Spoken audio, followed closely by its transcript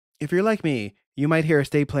If you're like me, you might hear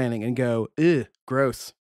estate planning and go, ugh,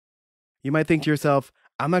 gross. You might think to yourself,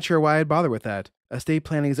 I'm not sure why I'd bother with that. Estate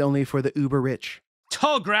planning is only for the uber rich.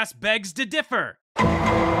 Tallgrass begs to differ.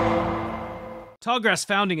 Tallgrass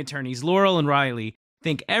founding attorneys Laurel and Riley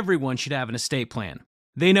think everyone should have an estate plan.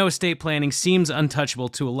 They know estate planning seems untouchable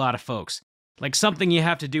to a lot of folks, like something you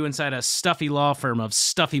have to do inside a stuffy law firm of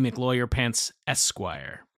Stuffy McLawyer Pants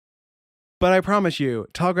Esquire. But I promise you,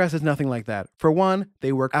 Tallgrass is nothing like that. For one,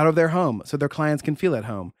 they work out of their home so their clients can feel at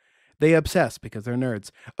home. They obsess, because they're nerds,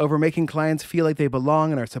 over making clients feel like they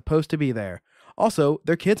belong and are supposed to be there. Also,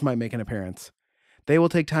 their kids might make an appearance. They will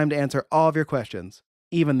take time to answer all of your questions,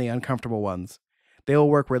 even the uncomfortable ones. They will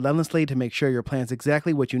work relentlessly to make sure your plan's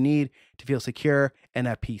exactly what you need to feel secure and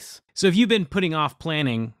at peace. So if you've been putting off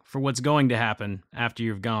planning for what's going to happen after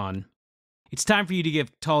you've gone, it's time for you to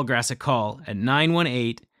give Tallgrass a call at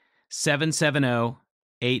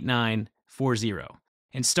 918-770-8940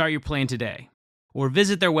 and start your plan today. Or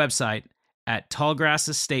visit their website at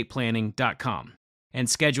tallgrassestatePlanning.com and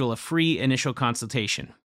schedule a free initial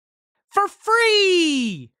consultation. For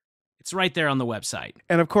free! It's right there on the website.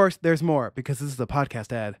 And of course, there's more, because this is a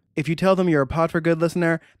podcast ad. If you tell them you're a Pod for Good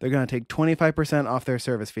listener, they're going to take 25% off their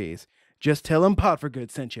service fees. Just tell them Pod for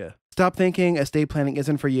Good sent you. Stop thinking estate planning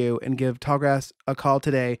isn't for you and give Tallgrass a call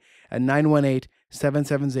today at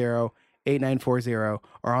 918-770-8940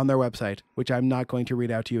 or on their website, which I'm not going to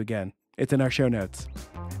read out to you again. It's in our show notes.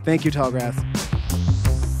 Thank you, Tallgrass.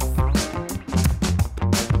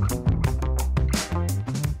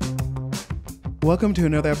 Welcome to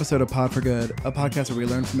another episode of Pod for Good, a podcast where we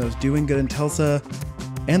learn from those doing good in Tulsa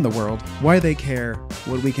and the world, why they care,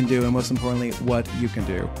 what we can do, and most importantly, what you can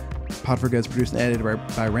do. Pod for Good is produced and edited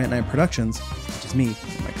by Rant9 Productions, which is me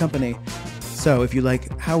and my company. So if you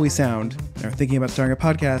like how we sound and are thinking about starting a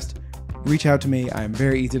podcast, reach out to me. I am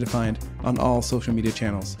very easy to find on all social media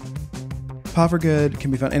channels. Pod for Good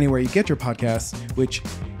can be found anywhere you get your podcasts, which,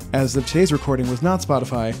 as of today's recording, was not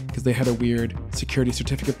Spotify because they had a weird security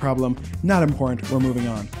certificate problem. Not important. We're moving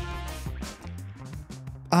on.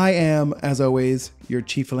 I am, as always, your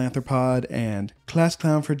chief philanthropod and class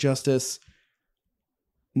clown for justice,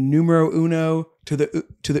 numero uno to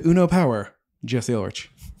the uno power, Jesse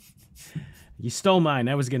Ulrich. You stole mine.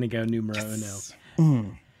 I was going to go numero uno.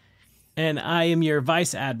 And I am your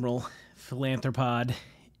vice admiral, philanthropod,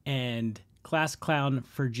 and class clown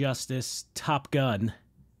for justice, Top Gun,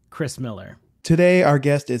 Chris Miller. Today, our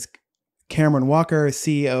guest is Cameron Walker,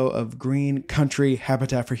 CEO of Green Country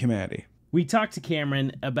Habitat for Humanity. We talked to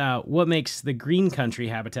Cameron about what makes the Green Country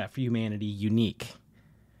Habitat for Humanity unique.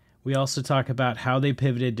 We also talk about how they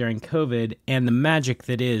pivoted during COVID and the magic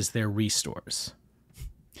that is their restores.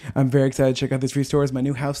 I'm very excited to check out these restores. My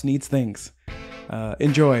new house needs things.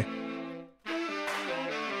 Enjoy.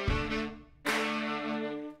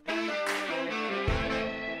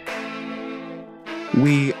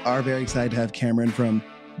 We are very excited to have Cameron from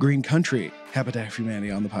Green Country Habitat for Humanity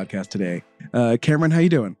on the podcast today. Cameron, how you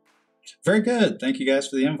doing? Very good. Thank you guys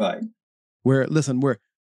for the invite. We're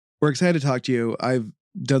excited to talk to you. I've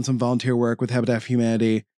done some volunteer work with Habitat for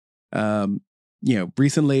Humanity,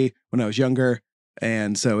 recently when I was younger,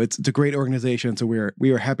 and so it's a great organization. So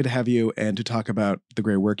we are happy to have you and to talk about the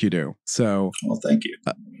great work you do. So, well, thank you.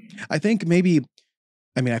 I think I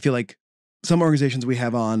feel like some organizations we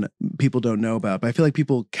have on people don't know about, but I feel like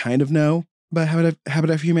people kind of know about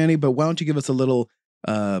Habitat for Humanity. But why don't you give us a little,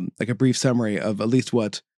 like a brief summary of at least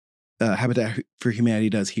what Habitat for Humanity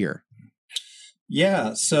does here?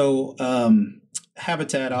 Yeah. So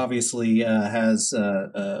Habitat obviously has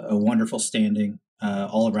a wonderful standing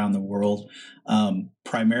all around the world,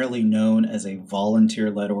 primarily known as a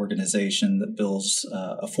volunteer-led organization that builds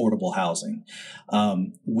affordable housing.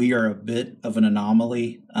 We are a bit of an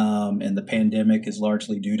anomaly, and the pandemic is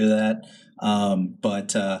largely due to that.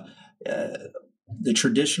 But the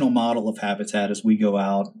traditional model of Habitat is we go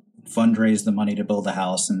out, fundraise the money to build a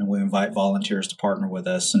house, and then we invite volunteers to partner with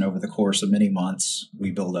us. And over the course of many months,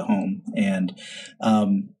 we build a home. And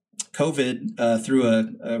COVID threw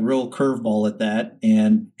a real curveball at that,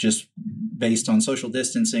 and just based on social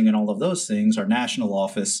distancing and all of those things, our national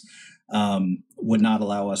office would not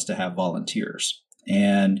allow us to have volunteers.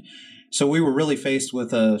 And so we were really faced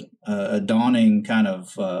with a daunting kind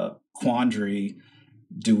of quandary.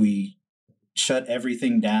 Do we shut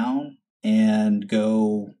everything down and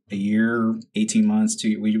go a year, 18 months,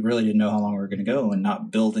 we really didn't know how long we were going to go, and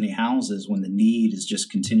not build any houses when the need is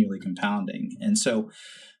just continually compounding? And so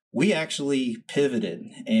we actually pivoted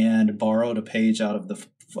and borrowed a page out of the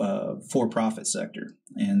for-profit sector.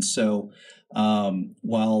 And so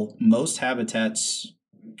while most habitats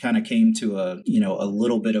kind of came to a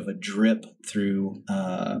little bit of a drip through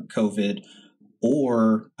COVID,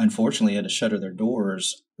 or unfortunately had to shutter their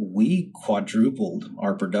doors, we quadrupled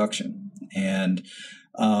our production. And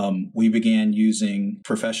we began using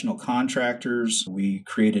professional contractors. We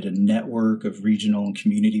created a network of regional and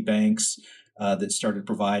community banks that started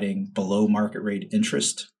providing below market rate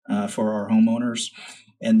interest for our homeowners.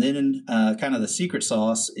 And then kind of the secret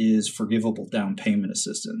sauce is forgivable down payment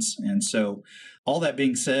assistance. And so all that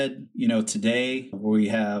being said, today we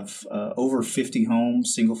have over 50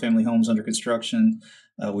 homes, single family homes under construction.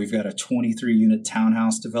 We've got a 23-unit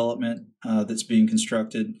townhouse development that's being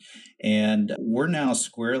constructed. And we're now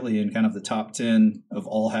squarely in kind of the top 10 of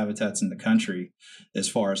all habitats in the country as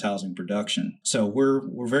far as housing production. So we're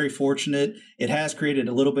very fortunate. It has created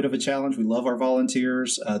a little bit of a challenge. We love our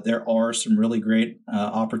volunteers. There are some really great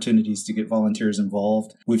opportunities to get volunteers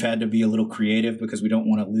involved. We've had to be a little creative because we don't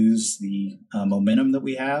want to lose the momentum that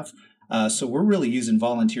we have. So we're really using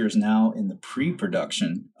volunteers now in the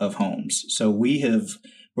pre-production of homes. So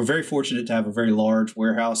we're very fortunate to have a very large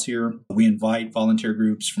warehouse here. We invite volunteer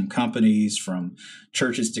groups from companies, from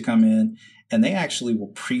churches to come in, and they actually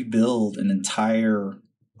will pre-build an entire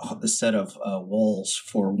set of walls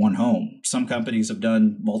for one home. Some companies have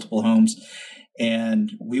done multiple homes.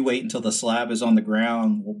 And we wait until the slab is on the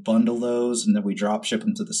ground, we'll bundle those, and then we drop ship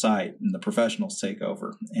them to the site, and the professionals take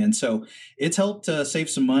over. And so it's helped save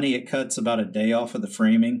some money. It cuts about a day off of the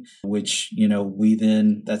framing, which,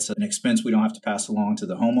 that's an expense we don't have to pass along to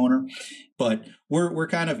the homeowner. But we're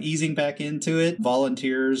kind of easing back into it.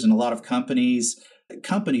 Volunteers and a lot of companies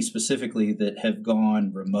specifically that have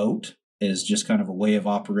gone remote is just kind of a way of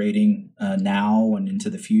operating now and into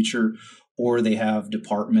the future. Or they have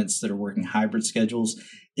departments that are working hybrid schedules.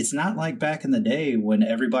 It's not like back in the day when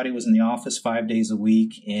everybody was in the office 5 days a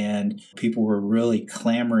week and people were really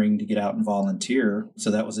clamoring to get out and volunteer. So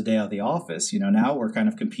that was a day out of the office. Now we're kind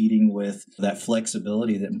of competing with that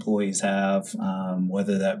flexibility that employees have,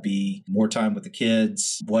 whether that be more time with the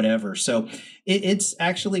kids, whatever. So it's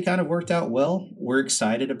actually kind of worked out well. We're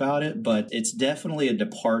excited about it, but it's definitely a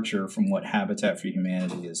departure from what Habitat for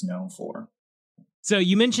Humanity is known for. So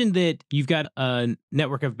you mentioned that you've got a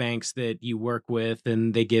network of banks that you work with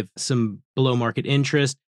and they give some below market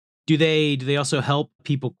interest. Do they also help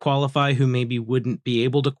people qualify who maybe wouldn't be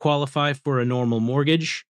able to qualify for a normal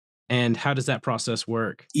mortgage? And how does that process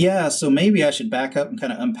work? Yeah, so maybe I should back up and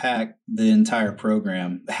kind of unpack the entire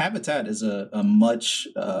program. Habitat is a much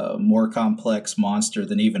more complex monster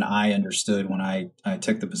than even I understood when I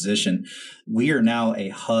took the position. We are now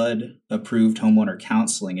a HUD-approved homeowner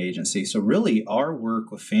counseling agency. So really, our work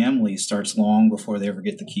with families starts long before they ever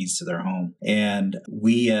get the keys to their home. And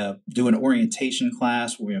we do an orientation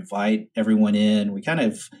class where we invite everyone in. We kind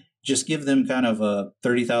of just give them kind of a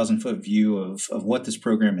 30,000-foot view of what this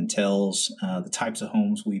program entails, the types of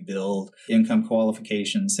homes we build, income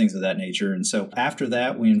qualifications, things of that nature. And so after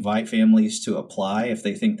that, we invite families to apply if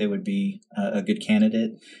they think they would be a good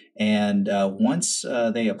candidate. And once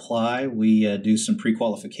they apply, we do some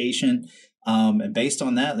pre-qualification. And based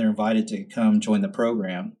on that, they're invited to come join the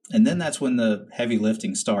program. And then that's when the heavy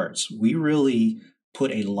lifting starts. We really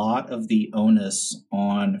put a lot of the onus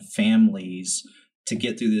on families to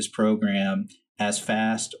get through this program as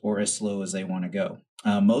fast or as slow as they want to go.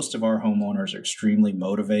 Most of our homeowners are extremely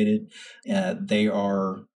motivated. They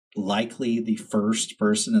are likely the first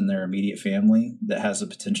person in their immediate family that has the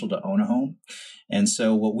potential to own a home. And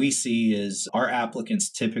so what we see is our applicants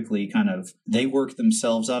typically they work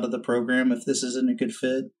themselves out of the program if this isn't a good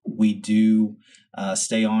fit. We do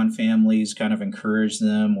stay on families, kind of encourage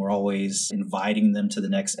them. We're always inviting them to the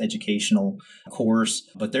next educational course.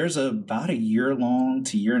 But there's about a year-long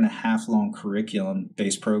to year-and-a-half-long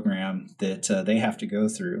curriculum-based program that they have to go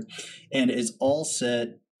through. And it's all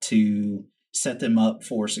set to set them up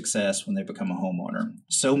for success when they become a homeowner.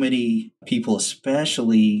 So many people,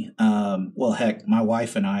 especially, my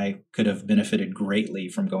wife and I could have benefited greatly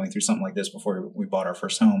from going through something like this before we bought our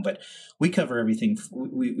first home, but we cover everything.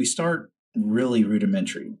 We start really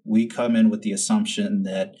rudimentary. We come in with the assumption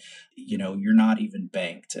that, you're not even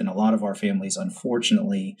banked. And a lot of our families,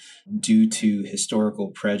 unfortunately, due to historical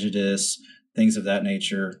prejudice, things of that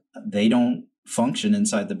nature, they don't function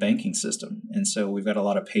inside the banking system. And so we've got a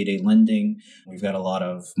lot of payday lending. We've got a lot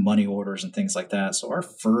of money orders and things like that. So our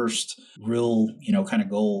first real, kind of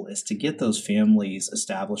goal is to get those families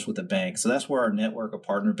established with a bank. So that's where our network of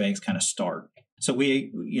partner banks kind of start. So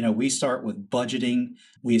we start with budgeting.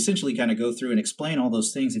 We essentially kind of go through and explain all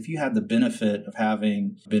those things. If you have the benefit of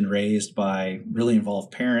having been raised by really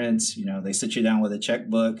involved parents, they sit you down with a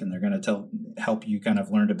checkbook and they're going to help you kind of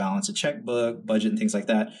learn to balance a checkbook, budget, and things like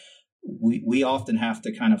that. we often have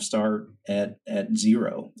to kind of start at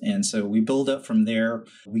zero. And so we build up from there.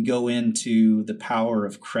 We go into the power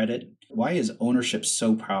of credit. Why is ownership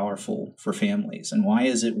so powerful for families? And why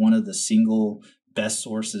is it one of the single best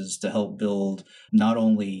sources to help build not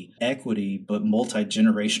only equity, but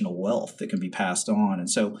multi-generational wealth that can be passed on? And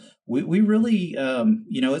so we really,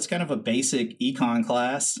 it's kind of a basic econ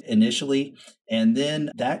class initially. And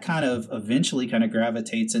then that kind of eventually kind of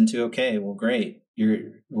gravitates into, okay, well, great.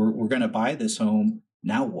 We're going to buy this home.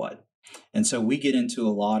 Now what? And so we get into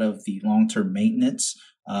a lot of the long-term maintenance,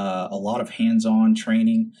 a lot of hands-on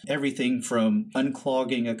training, everything from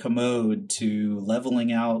unclogging a commode to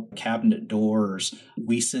leveling out cabinet doors.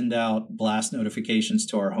 We send out blast notifications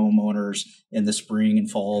to our homeowners in the spring and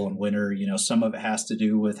fall and winter. Some of it has to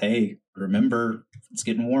do with, hey, remember, it's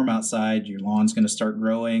getting warm outside. Your lawn's going to start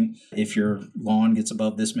growing. If your lawn gets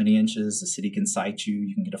above this many inches, the city can cite you.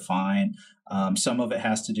 You can get a fine. Some of it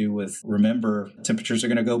has to do with, remember, temperatures are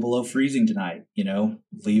going to go below freezing tonight.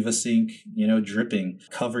 Leave a sink, dripping.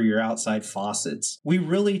 Cover your outside faucets. We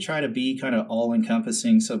really try to be kind of all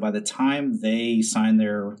encompassing. So by the time they sign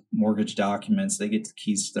their mortgage documents, they get the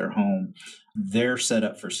keys to their home, they're set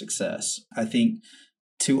up for success. I think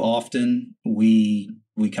too often we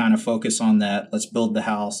kind of focus on that. Let's build the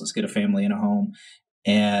house. Let's get a family in a home.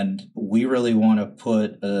 And we really want to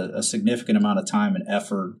put a significant amount of time and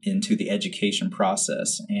effort into the education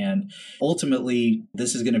process. And ultimately,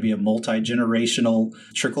 this is going to be a multi-generational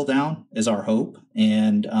trickle down is our hope.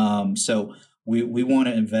 And so we want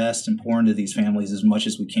to invest and pour into these families as much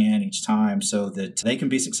as we can each time so that they can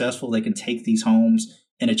be successful. They can take these homes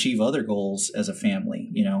and achieve other goals as a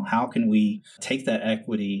family. How can we take that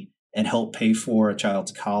equity and help pay for a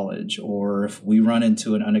child's college? Or if we run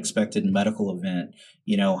into an unexpected medical event,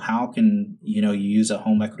 how can, you use a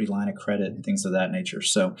home equity line of credit and things of that nature.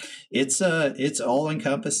 So it's all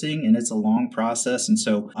encompassing and it's a long process. And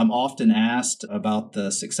so I'm often asked about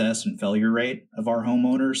the success and failure rate of our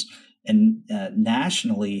homeowners. And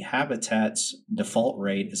nationally, Habitat's default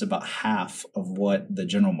rate is about half of what the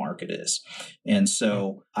general market is. And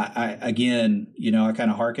so I again, I kind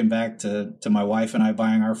of harken back to my wife and I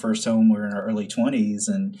buying our first home. We were in our early 20s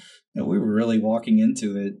and we were really walking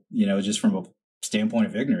into it, just from a standpoint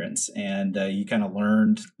of ignorance. And you kind of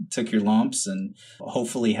learned, took your lumps and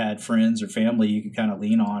hopefully had friends or family you could kind of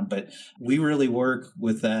lean on. But we really work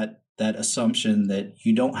with that assumption that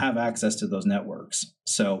you don't have access to those networks.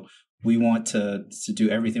 So we want to do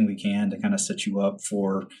everything we can to kind of set you up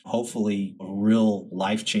for hopefully a real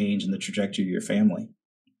life change in the trajectory of your family.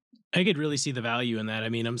 I could really see the value in that. I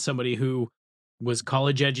mean, I'm somebody who was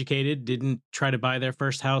college educated, didn't try to buy their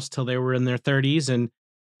first house till they were in their 30s and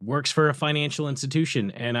works for a financial institution.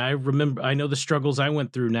 And I know the struggles I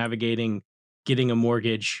went through navigating getting a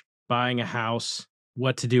mortgage, buying a house,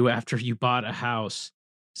 what to do after you bought a house.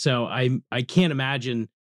 So I can't imagine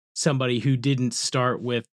somebody who didn't start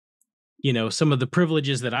with some of the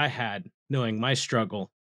privileges that I had, knowing my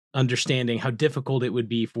struggle, understanding how difficult it would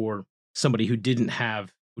be for somebody who didn't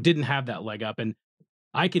have that leg up. And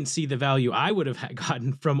I can see the value I would have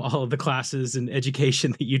gotten from all of the classes and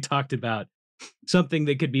education that you talked about, something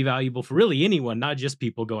that could be valuable for really anyone, not just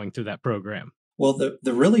people going through that program. Well,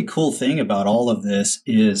 the really cool thing about all of this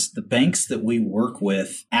is the banks that we work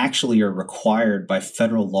with actually are required by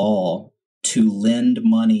federal law to lend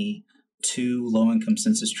money to low-income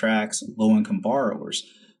census tracts, low-income borrowers.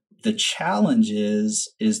 The challenge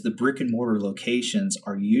is the brick and mortar locations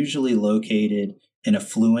are usually located in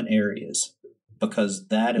affluent areas because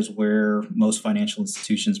that is where most financial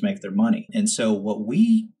institutions make their money. And so what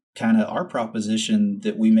we our proposition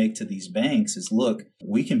that we make to these banks is, look,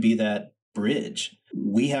 we can be that bridge.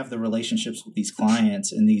 We have the relationships with these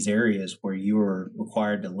clients in these areas where you are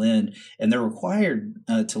required to lend, and they're required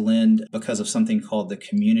to lend because of something called the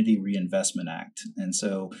Community Reinvestment Act. And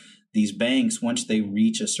so these banks, once they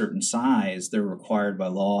reach a certain size, they're required by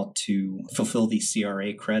law to fulfill these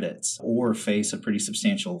CRA credits or face a pretty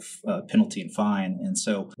substantial penalty and fine. And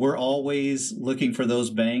so we're always looking for those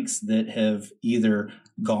banks that have either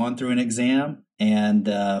gone through an exam and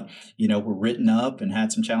were written up and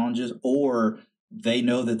had some challenges, or they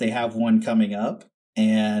know that they have one coming up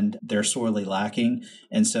and they're sorely lacking.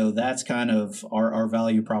 And so that's kind of our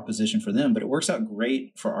value proposition for them. But it works out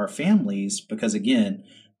great for our families because, again,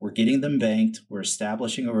 we're getting them banked. We're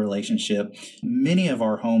establishing a relationship. Many of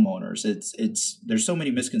our homeowners, there's so many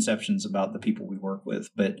misconceptions about the people we work with,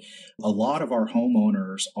 but a lot of our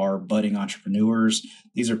homeowners are budding entrepreneurs.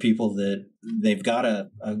 These are people that they've got a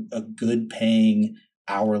good paying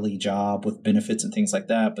hourly job with benefits and things like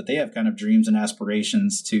that, but they have kind of dreams and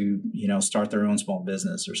aspirations to, start their own small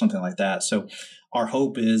business or something like that. So our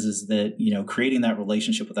hope is that, creating that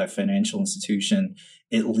relationship with that financial institution,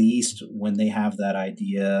 at least when they have that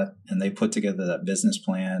idea and they put together that business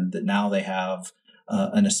plan, that now they have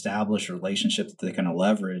an established relationship that they kind of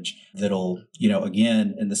leverage that'll,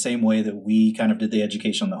 again, in the same way that we kind of did the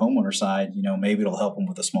education on the homeowner side, maybe it'll help them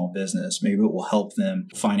with a small business. Maybe it will help them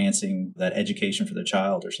financing that education for their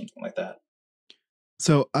child or something like that.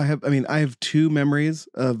 So I have two memories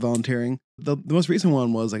of volunteering. The most recent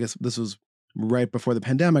one was, I guess this was right before the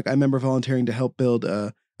pandemic. I remember volunteering to help build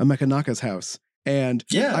a Mekanaka's house. And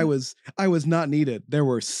yeah, I was not needed. There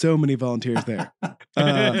were so many volunteers there.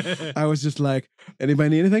 I was just like, anybody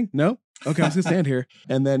need anything? No? Okay, I'm just gonna stand here.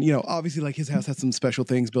 And then, obviously like his house had some special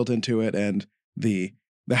things built into it. And the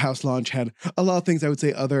house launch had a lot of things I would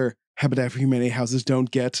say other Habitat for Humanity houses don't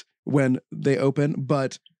get when they open.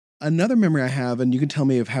 But another memory I have, and you can tell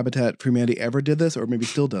me if Habitat for Humanity ever did this or maybe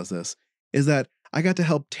still does this, is that I got to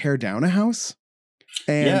help tear down a house.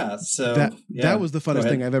 And that was the funnest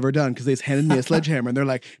thing I've ever done, because they handed me a sledgehammer and they're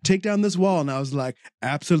like, take down this wall. And I was like,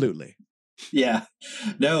 absolutely. Yeah.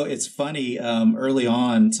 No, it's funny. Early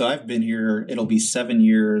on, so I've been here, it'll be 7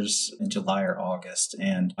 years in July or August.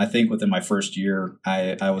 And I think within my first year,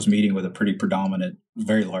 I was meeting with a pretty predominant,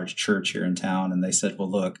 very large church here in town. And they said, well,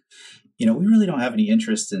 look, we really don't have any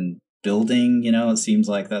interest in building. It seems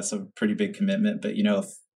like that's a pretty big commitment. But,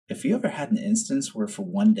 if you ever had an instance where for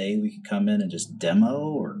one day we could come in and just demo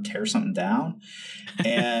or tear something down,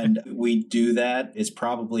 and we do that, it's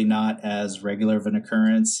probably not as regular of an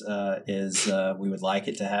occurrence as we would like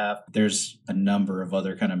it to have. There's a number of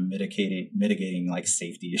other kind of mitigating like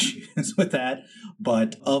safety issues with that.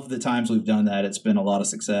 But of the times we've done that, it's been a lot of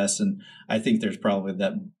success. And I think there's probably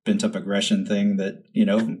that bent up aggression thing that,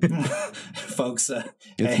 folks,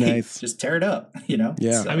 nice. Just tear it up,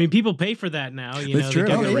 Yeah. So. I mean, people pay for that now, It's true. They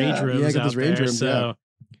got the range rooms out range there, rooms, so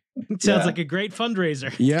it sounds like a great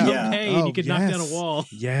fundraiser. Yeah. Hey, you could knock down a wall.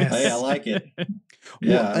 Yes. Hey, I like it.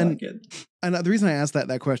 Yeah, I like it. And the reason I asked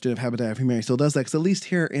that question if Habitat for Humanity still does that, because at least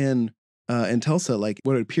here in Tulsa, like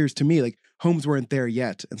what it appears to me, like homes weren't there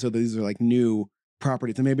yet. And so these are like new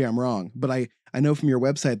properties. And maybe I'm wrong, but I know from your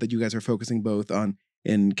website that you guys are focusing both on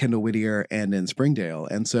in Kendall Whittier and in Springdale.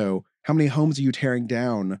 And so how many homes are you tearing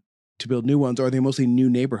down to build new ones? Or are they mostly new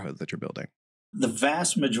neighborhoods that you're building? The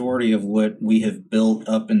vast majority of what we have built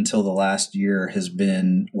up until the last year has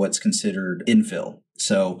been what's considered infill.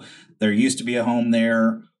 So there used to be a home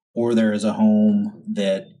there, or there is a home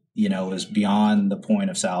that, is beyond the point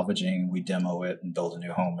of salvaging. We demo it and build a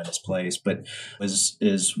new home in its place. But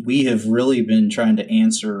as we have really been trying to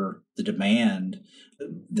answer the demand,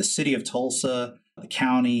 the city of Tulsa, the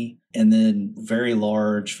county, and then very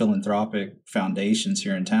large philanthropic foundations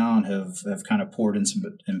here in town have kind of poured in some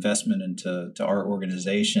investment into our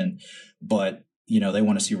organization. But, they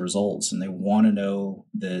want to see results and they want to know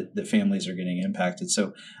that families are getting impacted.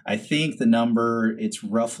 So I think the number, it's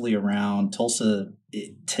roughly around Tulsa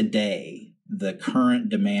today, the current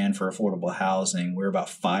demand for affordable housing, we're about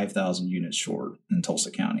 5,000 units short in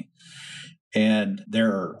Tulsa County. And there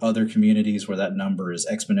are other communities where that number is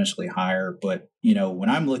exponentially higher. But, when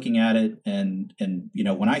I'm looking at it and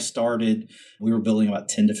when I started, we were building about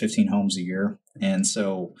 10 to 15 homes a year. And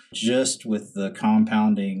so just with the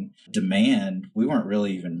compounding demand, we weren't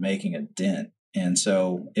really even making a dent. And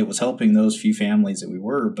so it was helping those few families that we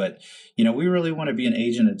were. But, we really want to be an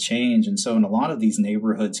agent of change. And so in a lot of these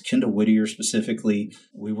neighborhoods, Kendall Whittier specifically,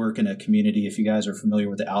 we work in a community, if you guys are familiar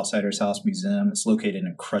with the Outsiders House Museum, it's located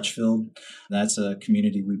in Crutchfield. That's a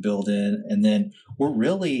community we build in. And then we're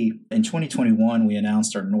really, in 2021, we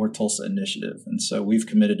announced our North Tulsa initiative. And so we've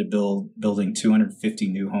committed to building 250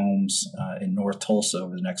 new homes in North Tulsa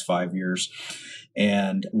over the next 5 years.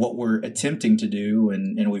 And what we're attempting to do,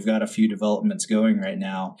 and we've got a few developments going right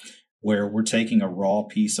now, where we're taking a raw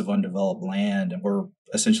piece of undeveloped land and we're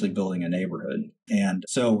essentially building a neighborhood. And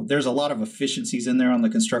so there's a lot of efficiencies in there on the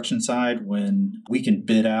construction side. When we can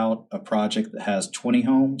bid out a project that has 20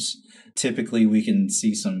 homes, typically we can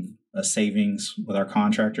see some savings with our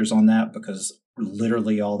contractors on that, because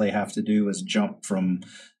literally all they have to do is jump from,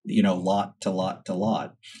 lot to lot to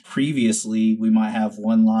lot. Previously, we might have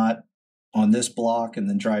one lot on this block and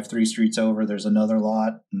then drive 3 streets over, there's another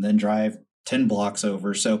lot, and then drive 10 blocks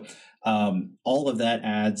over. So all of that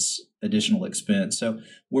adds additional expense. So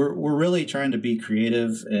we're really trying to be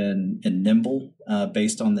creative and nimble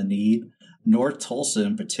based on the need. North Tulsa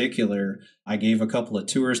in particular, I gave a couple of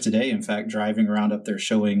tours today, in fact, driving around up there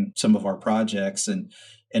showing some of our projects. And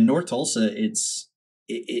North Tulsa,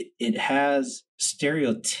 it has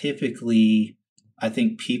stereotypically I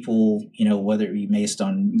think people, whether it be based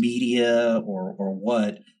on media or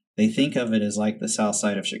what, they think of it as like the South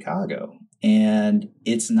Side of Chicago. And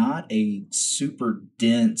it's not a super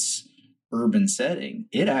dense urban setting.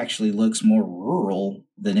 It actually looks more rural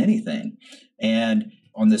than anything. And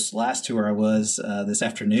on this last tour I was this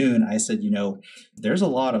afternoon, I said, there's a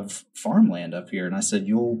lot of farmland up here. And I said,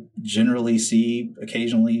 you'll generally see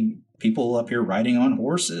occasionally people up here riding on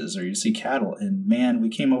horses, or you see cattle. And man, we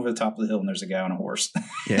came over the top of the hill and there's a guy on a horse.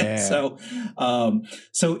 Yeah. So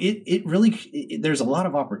it really, there's a lot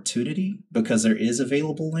of opportunity because there is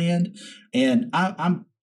available land. And I'm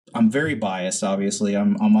very biased, obviously.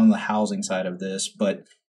 I'm on the housing side of this, but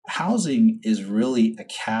housing is really a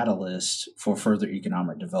catalyst for further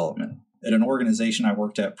economic development. At an organization I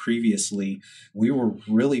worked at previously, we were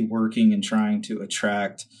really working and trying to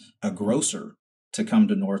attract a grocer to come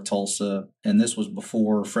to North Tulsa. And this was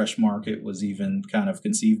before Fresh Market was even kind of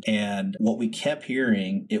conceived. And what we kept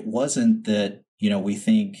hearing, it wasn't that, we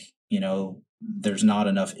think, there's not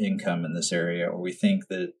enough income in this area, or we think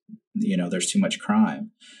that, there's too much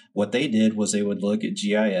crime. What they did was they would look at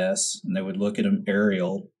GIS and they would look at an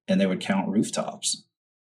aerial and they would count rooftops.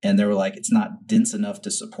 And they were like, it's not dense enough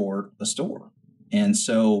to support a store. And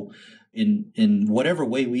so in whatever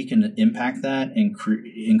way we can impact that and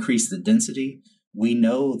increase the density, we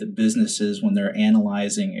know that businesses, when they're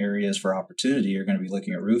analyzing areas for opportunity, are going to be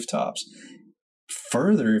looking at rooftops.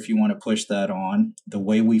 Further, if you want to push that on, the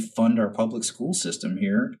way we fund our public school system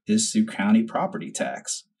here is through county property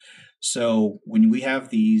tax. So when we have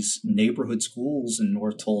these neighborhood schools in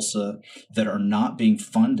North Tulsa that are not being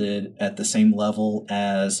funded at the same level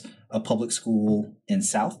as a public school in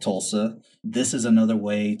South Tulsa, this is another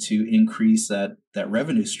way to increase that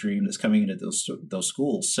revenue stream that's coming into those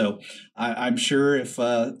schools. So I'm sure if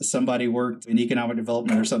somebody worked in economic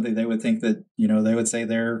development or something, they would think that, they would say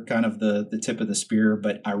they're kind of the tip of the spear.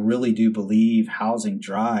 But I really do believe housing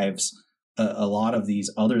drives a lot of these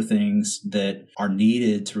other things that are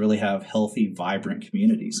needed to really have healthy, vibrant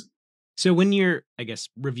communities. So when you're, I guess,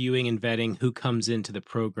 reviewing and vetting who comes into the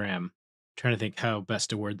program, I'm trying to think how best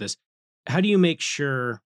to word this, how do you make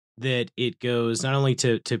sure that it goes not only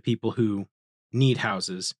to people who need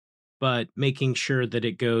houses, but making sure that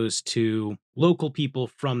it goes to local people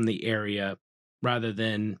from the area rather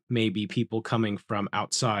than maybe people coming from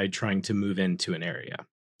outside trying to move into an area?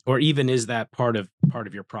 Or even is that part of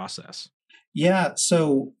your process? Yeah.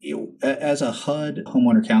 So as a HUD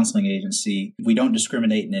homeowner counseling agency, we don't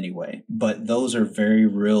discriminate in any way, but those are very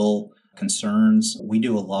real concerns. We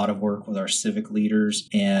do a lot of work with our civic leaders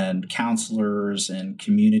and counselors and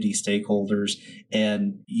community stakeholders,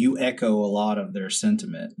 and you echo a lot of their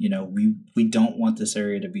sentiment. We don't want this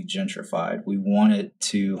area to be gentrified. We want it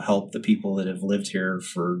to help the people that have lived here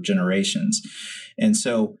for generations. And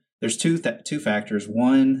so there's two factors.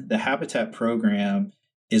 One, the Habitat program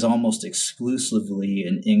is almost exclusively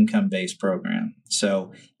an income-based program.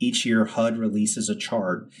 So each year HUD releases a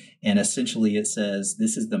chart, and essentially it says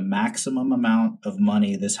this is the maximum amount of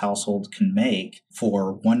money this household can make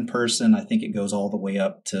for one person. I think it goes all the way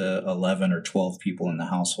up to 11 or 12 people in the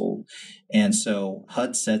household. And so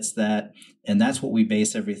HUD sets that, and that's what we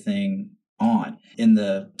base everything on. In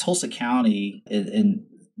the Tulsa County, and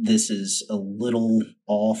this is a little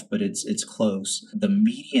off, but it's close. The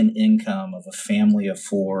median income of a family of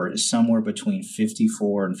four is somewhere between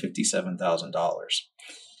 $54,000 and $57,000.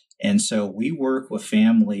 And so we work with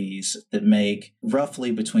families that make roughly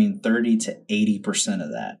between 30 to 80%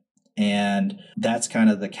 of that. And that's kind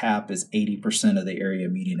of the cap, is 80% of the area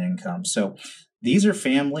median income. So these are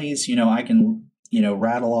families, I can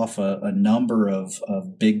rattle off a number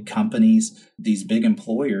of big companies, these big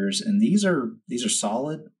employers, and these are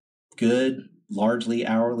solid, good, largely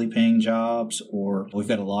hourly paying jobs. Or we've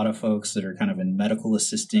got a lot of folks that are kind of in medical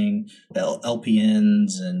assisting,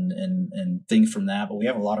 LPNs and things from that. But we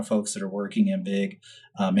have a lot of folks that are working in big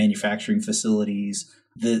manufacturing facilities.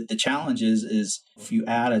 The challenge is if you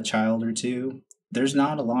add a child or two, there's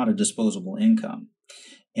not a lot of disposable income.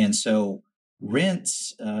 And so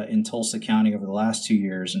rents in Tulsa County over the last 2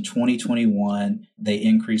 years, in 2021, they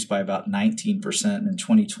increased by about 19%. And in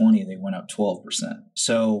 2020, they went up 12%.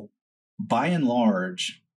 So by and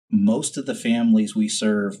large, most of the families we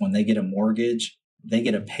serve, when they get a mortgage, they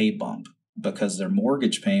get a pay bump because their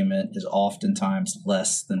mortgage payment is oftentimes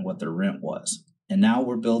less than what their rent was. And now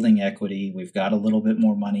we're building equity. We've got a little bit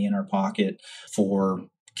more money in our pocket for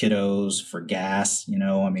kiddos, for gas.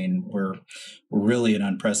 We're really in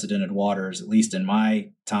unprecedented waters, at least in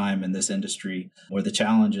my time in this industry, where the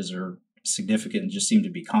challenges are significant and just seem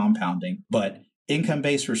to be compounding. But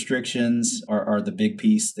income-based restrictions are the big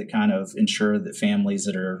piece that kind of ensure that families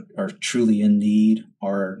that are truly in need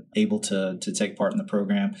are able to take part in the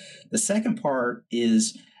program. The second part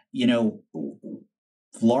is,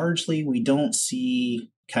 largely we don't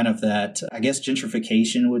see kind of that, I guess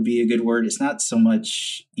gentrification would be a good word. It's not so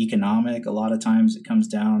much economic. A lot of times it comes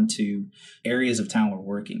down to areas of town we're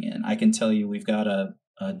working in. I can tell you we've got a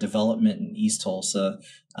development in East Tulsa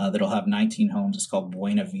that'll have 19 homes. It's called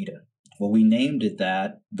Buena Vida. Well, we named it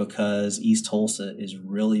that because East Tulsa is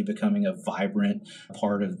really becoming a vibrant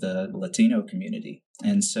part of the Latino community.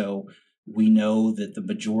 And so we know that the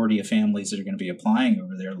majority of families that are going to be applying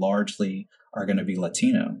over there largely are going to be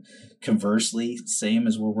Latino. Conversely, same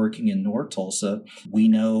as we're working in North Tulsa, we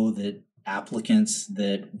know that applicants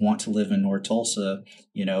that want to live in North Tulsa,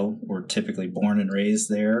 were typically born and raised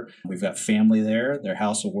there. We've got family there. Their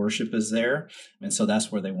house of worship is there. And so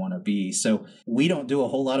that's where they want to be. So we don't do a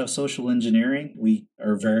whole lot of social engineering. We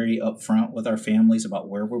are very upfront with our families about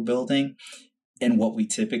where we're building. And what we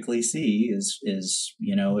typically see is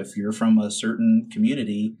if you're from a certain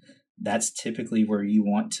community, that's typically where you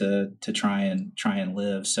want to try and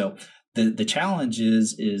live. So the challenge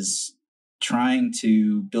is trying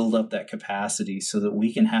to build up that capacity so that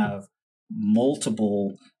we can have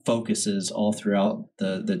multiple focuses all throughout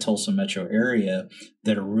the Tulsa metro area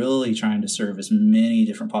that are really trying to serve as many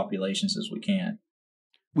different populations as we can.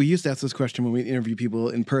 We used to ask this question when we interview people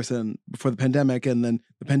in person before the pandemic, and then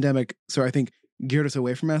the pandemic, so I think, geared us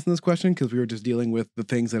away from asking this question because we were just dealing with the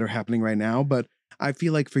things that are happening right now. But I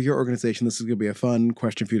feel like for your organization, this is going to be a fun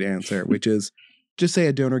question for you to answer, which is, just say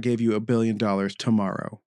a donor gave you $1 billion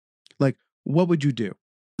tomorrow. Like, what would you do?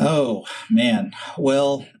 Oh, man.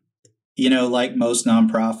 Well, like most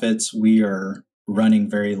nonprofits, we are running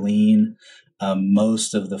very lean.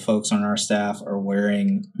 Most of the folks on our staff are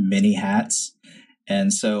wearing many hats.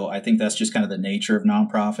 And so I think that's just kind of the nature of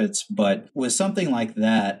nonprofits. But with something like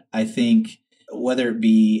that, I think whether it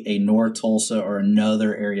be a North Tulsa or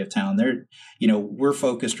another area of town, we're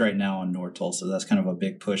focused right now on North Tulsa. That's kind of a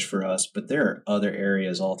big push for us. But there are other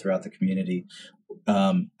areas all throughout the community.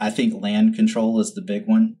 I think land control is the big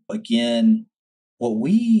one. Again, what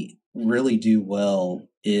we really do well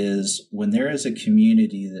is when there is a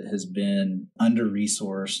community that has been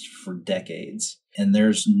under-resourced for decades and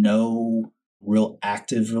there's no real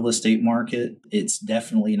active real estate market, it's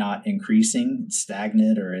definitely not increasing, it's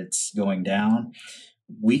stagnant, or it's going down.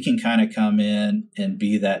 We can kind of come in and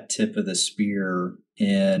be that tip of the spear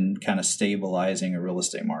in kind of stabilizing a real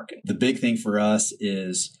estate market. The big thing for us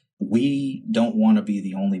is we don't want to be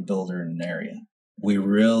the only builder in an area. We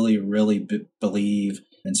really, really believe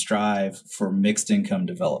and strive for mixed income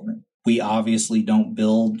development. We obviously don't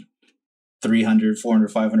build $300,000,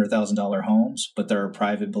 $400,000, $500,000 homes, but there are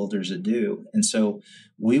private builders that do. And so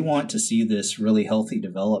we want to see this really healthy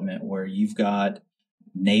development where you've got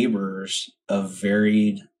neighbors of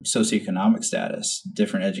varied socioeconomic status,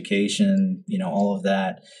 different education, all of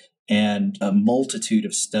that, and a multitude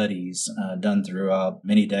of studies done throughout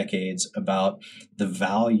many decades about the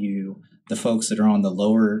value the folks that are on the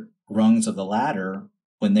lower rungs of the ladder,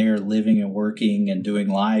 when they are living and working and doing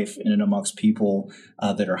life in and amongst people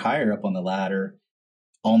that are higher up on the ladder,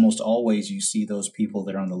 almost always you see those people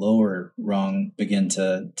that are on the lower rung begin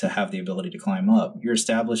to have the ability to climb up. You're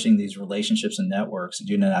establishing these relationships and networks that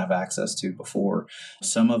you didn't have access to before.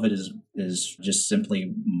 Some of it is just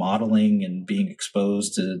simply modeling and being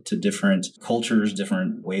exposed to different cultures,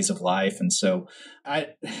 different ways of life. And so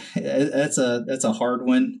that's a hard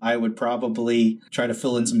one. I would probably try to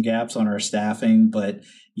fill in some gaps on our staffing, but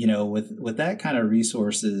with that kind of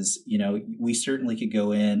resources, we certainly could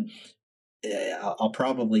go in. I'll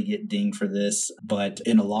probably get dinged for this, but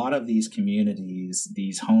in a lot of these communities,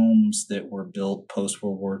 these homes that were built post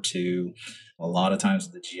World War II, a lot of times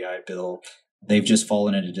with the GI Bill, they've just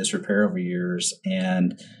fallen into disrepair over years,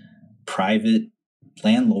 and private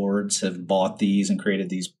landlords have bought these and created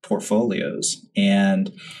these portfolios.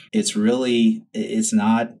 And it's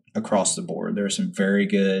not across the board. There are some very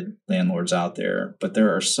good landlords out there, but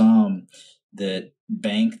there are some that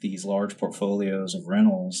bank these large portfolios of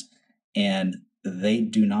rentals, and they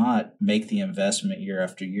do not make the investment year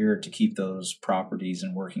after year to keep those properties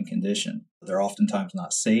in working condition. They're oftentimes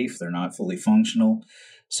not safe. They're not fully functional.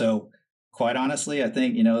 So quite honestly, I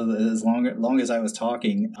think, as long as I was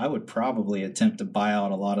talking, I would probably attempt to buy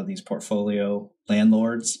out a lot of these portfolio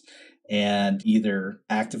landlords and either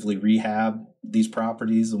actively rehab these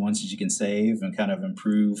properties, the ones that you can save and kind of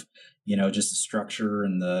improve, just the structure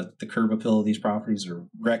and the curb appeal of these properties, or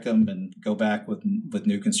wreck them and go back with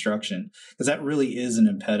new construction. Because that really is an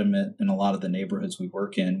impediment in a lot of the neighborhoods we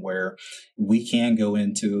work in, where we can go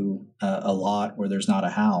into a lot where there's not a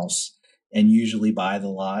house and usually buy the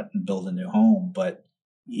lot and build a new home. But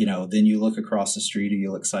then you look across the street or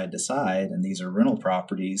you look side to side, and these are rental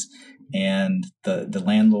properties, and the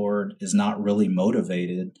landlord is not really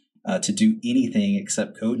motivated to do anything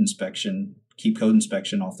except keep code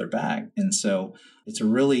inspection off their back. And so it's a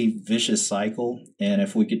really vicious cycle. And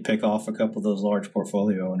if we could pick off a couple of those large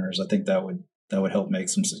portfolio owners, I think that would help make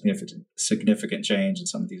some significant change in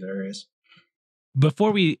some of these areas.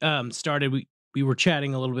 Before we started, we were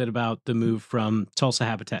chatting a little bit about the move from Tulsa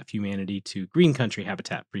Habitat for Humanity to Green Country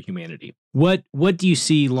Habitat for Humanity. What do you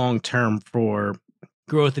see long term for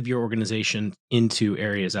growth of your organization into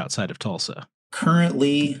areas outside of Tulsa?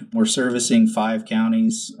 Currently, we're servicing 5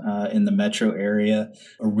 counties in the metro area.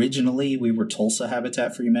 Originally, we were Tulsa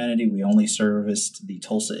Habitat for Humanity. We only serviced the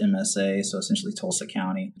Tulsa MSA, so essentially Tulsa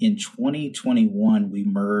County. In 2021, we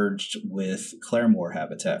merged with Claremore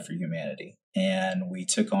Habitat for Humanity, and we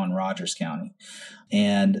took on Rogers County.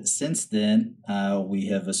 And since then, we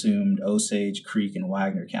have assumed Osage, Creek, and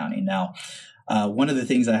Wagner County. Now, one of the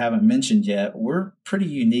things I haven't mentioned yet, we're pretty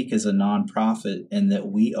unique as a nonprofit in that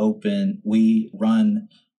we run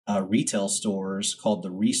retail stores called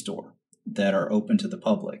the Restore that are open to the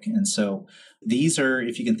public. And so these are,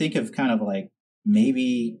 if you can think of kind of like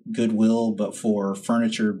maybe Goodwill, but for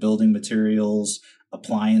furniture, building materials,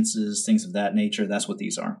 appliances, things of that nature, that's what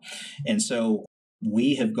these are. And so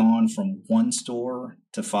we have gone from 1 store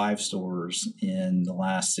to 5 stores in the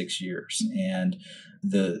last 6 years. And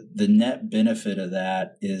the net benefit of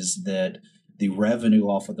that is that the revenue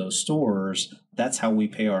off of those stores, that's how we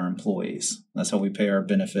pay our employees. That's how we pay our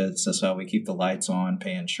benefits. That's how we keep the lights on,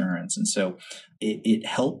 pay insurance. And so it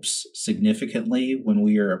helps significantly when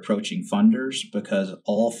we are approaching funders, because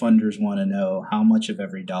all funders want to know how much of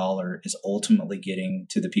every dollar is ultimately getting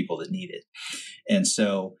to the people that need it. And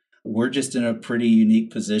so we're just in a pretty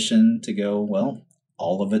unique position to go, well,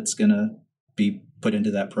 all of it's going to be put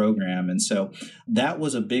into that program. And so that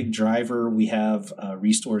was a big driver. We have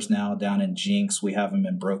restores now down in Jinx. We have them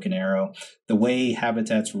in Broken Arrow. The way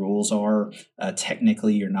Habitat's rules are,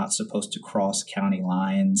 technically you're not supposed to cross county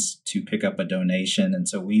lines to pick up a donation. And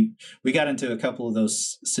so we got into a couple of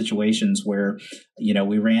those situations where,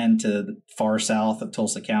 we ran to the far south of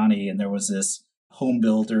Tulsa County, and there was this home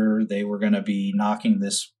builder. They were going to be knocking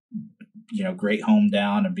this great home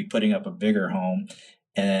down and be putting up a bigger home.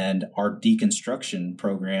 And our deconstruction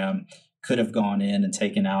program could have gone in and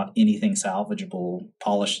taken out anything salvageable,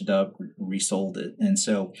 polished it up, resold it. And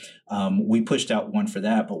so we pushed out one for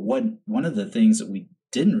that. But one of the things that we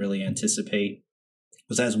didn't really anticipate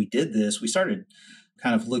was, as we did this, we started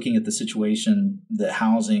kind of looking at the situation, the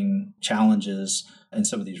housing challenges in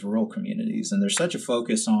some of these rural communities. And there's such a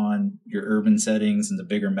focus on your urban settings and the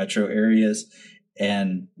bigger metro areas.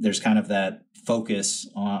 And there's kind of that focus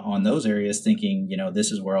on those areas, thinking,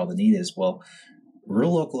 this is where all the need is. Well,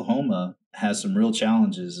 rural Oklahoma has some real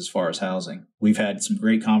challenges as far as housing. We've had some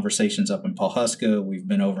great conversations up in Pawhuska. We've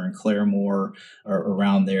been over in Claremore or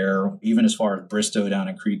around there, even as far as Bristow down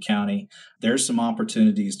in Creek County. There's some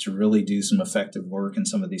opportunities to really do some effective work in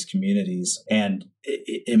some of these communities. And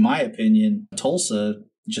in my opinion, Tulsa,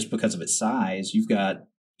 just because of its size, you've got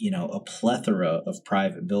a plethora of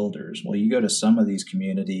private builders. Well, you go to some of these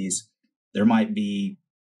communities, there might be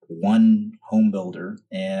one home builder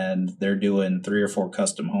and they're doing 3 or 4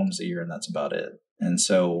 custom homes a year, and that's about it. And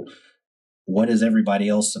so what is everybody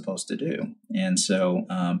else supposed to do? And so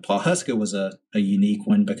Pawhuska was a unique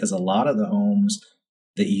one, because a lot of the homes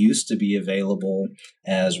that used to be available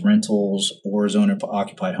as rentals or as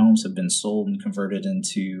owner-occupied homes have been sold and converted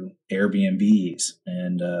into Airbnbs.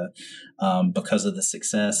 And because of the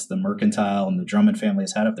success the Mercantile and the Drummond family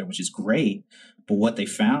has had up there, which is great, but what they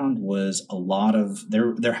found was a lot of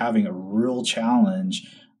they're having a real challenge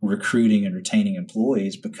recruiting and retaining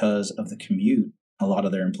employees because of the commute a lot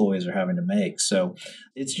of their employees are having to make. So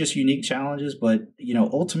it's just unique challenges, but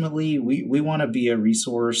ultimately we want to be a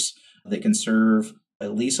resource that can serve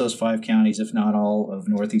at least those 5 counties, if not all, of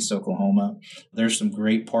Northeast Oklahoma. There's some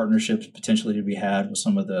great partnerships potentially to be had with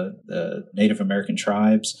some of the Native American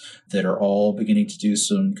tribes that are all beginning to do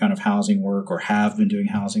some kind of housing work or have been doing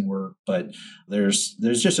housing work. But there's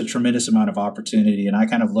just a tremendous amount of opportunity. And I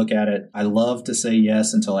kind of look at it, I love to say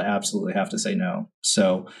yes until I absolutely have to say no.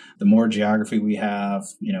 So the more geography we have,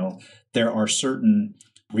 there are certain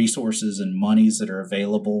resources and monies that are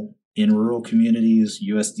available in rural communities,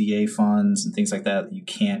 USDA funds and things like that you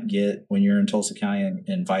can't get when you're in Tulsa County,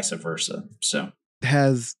 and vice versa. So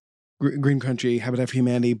Has Green Country Habitat for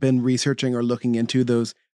Humanity been researching or looking into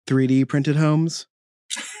those 3D printed homes?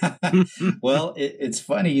 well, it's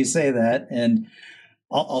funny you say that, and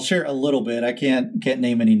I'll share a little bit. I can't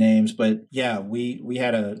name any names, but yeah, we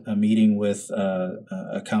had a meeting with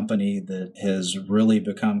a company that has really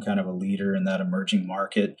become kind of a leader in that emerging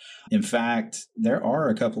market. In fact, there are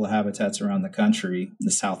a couple of habitats around the country,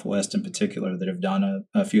 the Southwest in particular, that have done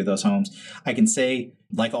a few of those homes. I can say,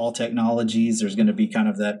 like all technologies, there's going to be kind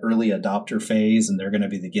of that early adopter phase, and they're going to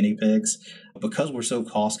be the guinea pigs. Because we're so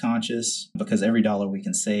cost conscious, because every dollar we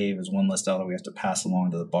can save is one less dollar we have to pass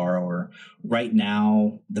along to the borrower. Right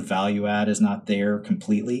now, the value add is not there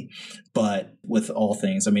completely, but with all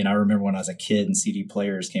things, I mean, I remember when I was a kid and CD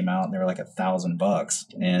players came out and they were like $1,000.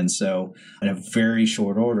 And so in a very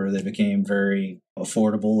short order, they became very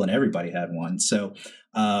affordable and everybody had one. So,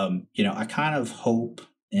 I kind of hope,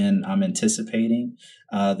 and I'm anticipating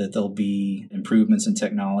that there'll be improvements in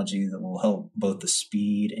technology that will help both the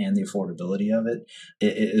speed and the affordability of it.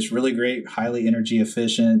 It's really great, highly energy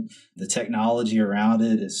efficient. The technology around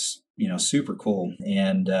it is, super cool.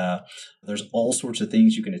 And there's all sorts of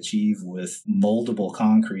things you can achieve with moldable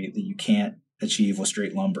concrete that you can't achieve with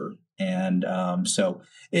straight lumber. And so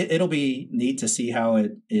it'll be neat to see how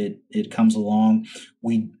it comes along.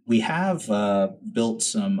 We have built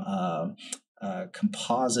some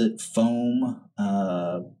composite foam,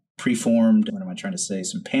 preformed, what am I trying to say?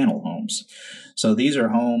 Some panel homes. So these are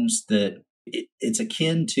homes that it's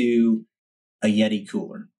akin to a Yeti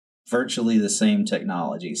cooler, virtually the same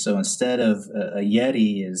technology. So instead of a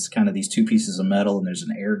Yeti is kind of these two pieces of metal and there's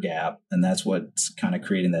an air gap, and that's what's kind of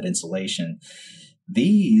creating that insulation.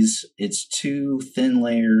 These, it's two thin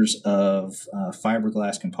layers of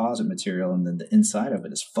fiberglass composite material, and then the inside of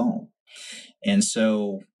it is foam. And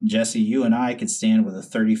so, Jesse, you and I could stand with a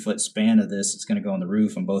 30-foot span of this. It's going to go on the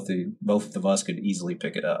roof, and both of us could easily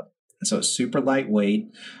pick it up. And so it's super lightweight.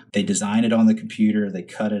 They design it on the computer, they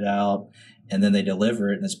cut it out, and then they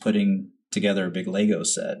deliver it, and it's putting together a big Lego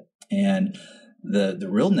set. And the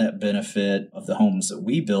real net benefit of the homes that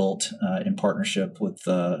we built in partnership with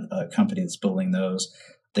a company that's building those,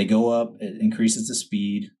 they go up, it increases the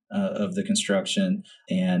speed of the construction,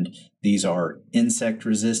 and these are insect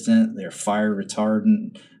resistant, they're fire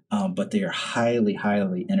retardant, but they are highly,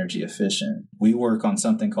 highly energy efficient. We work on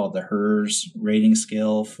something called the HERS rating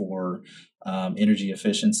scale for energy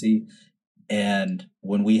efficiency. And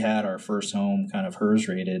when we had our first home kind of HERS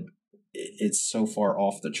rated, it's so far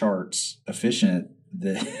off the charts efficient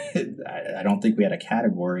that I don't think we had a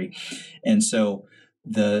category. And so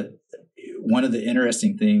one of the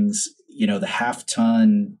interesting things, the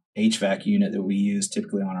half-ton HVAC unit that we use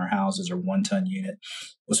typically on our houses, or 1-ton unit,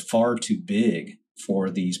 was far too big for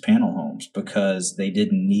these panel homes because they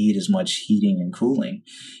didn't need as much heating and cooling.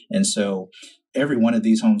 And so every one of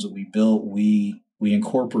these homes that we built, we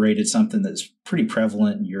incorporated something that's pretty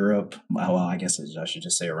prevalent in Europe. Well, I guess I should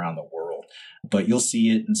just say around the world. But you'll see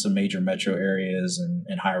it in some major metro areas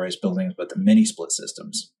and high-rise buildings, but the mini split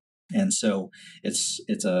systems. And so it's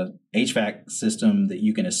a HVAC system that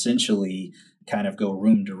you can essentially kind of go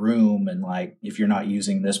room to room. And like, if you're not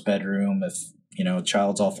using this bedroom, if, a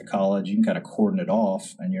child's off at college, you can kind of cordon it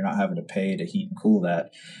off and you're not having to pay to heat and cool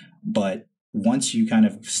that. But once you kind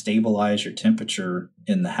of stabilize your temperature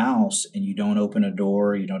in the house and you don't open a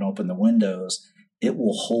door, you don't open the windows, it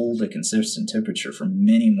will hold a consistent temperature for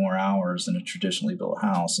many more hours than a traditionally built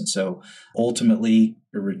house. And so ultimately,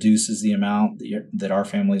 it reduces the amount that our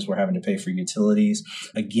families were having to pay for utilities.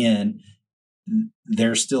 Again,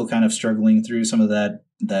 they're still kind of struggling through some of that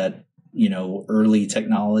early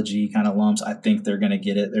technology kind of lumps. I think they're going to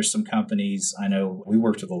get it. There's some companies, I know we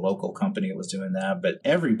worked with a local company that was doing that, but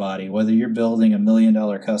everybody, whether you're building $1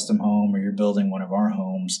 million custom home or you're building one of our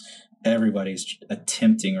homes, everybody's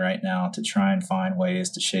attempting right now to try and find ways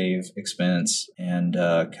to shave expense and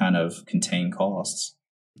kind of contain costs.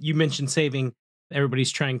 You mentioned saving.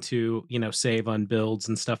 Everybody's trying to, save on builds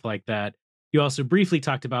and stuff like that. You also briefly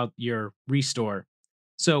talked about your restore.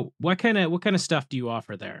 So what kind of stuff do you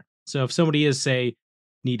offer there? So if somebody is, say,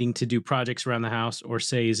 needing to do projects around the house, or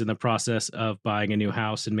say is in the process of buying a new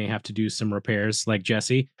house and may have to do some repairs like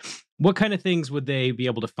Jesse, what kind of things would they be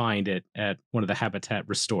able to find at one of the Habitat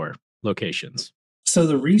Restore locations? So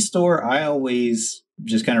the Restore, I always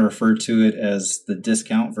just kind of refer to it as the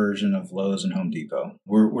discount version of Lowe's and Home Depot.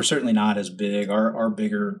 We're certainly not as big.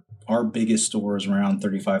 Our biggest store is around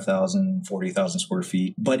 35,000, 40,000 square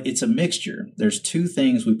feet, but it's a mixture. There's two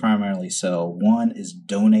things we primarily sell. One is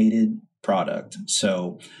donated product.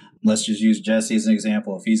 So let's just use Jesse as an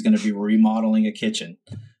example. If he's going to be remodeling a kitchen,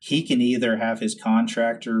 he can either have his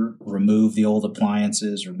contractor remove the old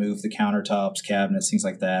appliances, remove the countertops, cabinets, things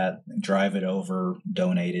like that, drive it over,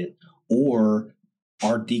 donate it, or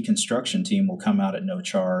our deconstruction team will come out at no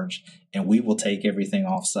charge and we will take everything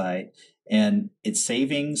offsite. And it's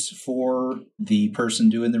savings for the person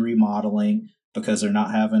doing the remodeling because they're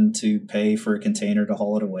not having to pay for a container to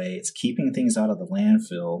haul it away. It's keeping things out of the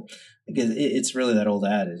landfill. Because it's really that old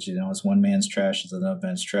adage, it's one man's trash is another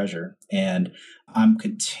man's treasure. And I'm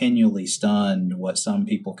continually stunned what some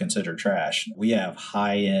people consider trash. We have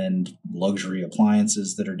high-end luxury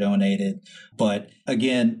appliances that are donated. But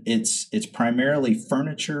again, it's primarily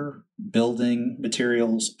furniture, building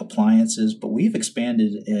materials, appliances, but we've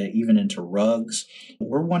expanded even into rugs.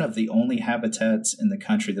 We're one of the only habitats in the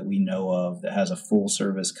country that we know of that has a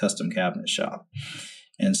full-service custom cabinet shop.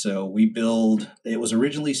 And so it was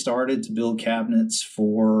originally started to build cabinets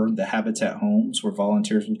for the Habitat homes where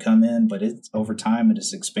volunteers would come in, but over time it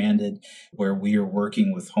has expanded where we are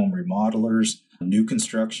working with home remodelers, new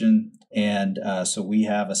construction. And so we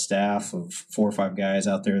have a staff of 4 or 5 guys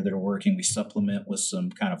out there that are working. We supplement with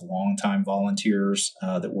some kind of longtime volunteers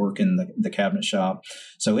that work in the cabinet shop.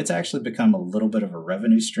 So it's actually become a little bit of a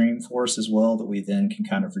revenue stream for us as well that we then can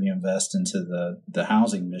kind of reinvest into the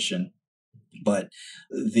housing mission. But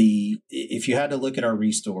if you had to look at our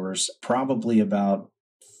restores, probably about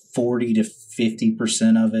 40 to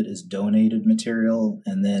 50% of it is donated material.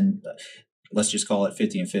 And then let's just call it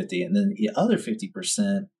 50 and 50. And then the other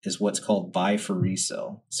 50% is what's called buy for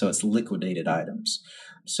resale. So it's liquidated items.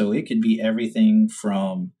 So it could be everything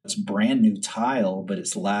from it's brand new tile, but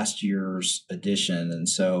it's last year's edition. And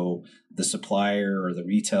so the supplier or the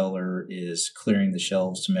retailer is clearing the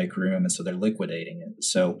shelves to make room. And so they're liquidating it.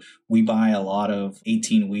 So we buy a lot of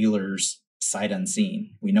 18-wheelers sight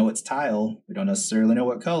unseen. We know it's tile. We don't necessarily know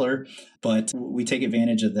what color, but we take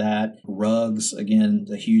advantage of that. Rugs, again,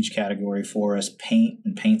 a huge category for us. Paint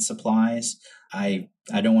and paint supplies. I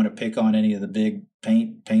don't want to pick on any of the big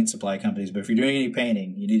paint supply companies, but if you're doing any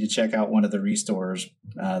painting, you need to check out one of the restores.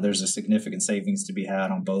 There's a significant savings to be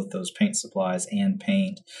had on both those paint supplies and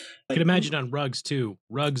paint. I can imagine on rugs too.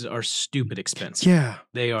 Rugs are stupid expensive. Yeah.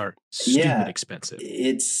 They are stupid expensive.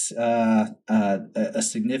 It's a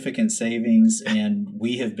significant savings, and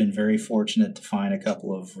we have been very fortunate to find a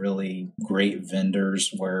couple of really great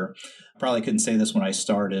vendors where I probably couldn't say this when I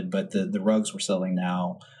started, but the rugs we're selling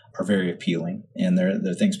now are very appealing, and they're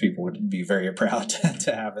things people would be very proud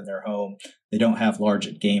to have in their home. They don't have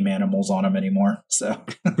large game animals on them anymore. So,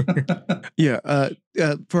 yeah.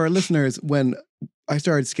 For our listeners, when I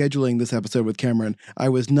started scheduling this episode with Cameron, I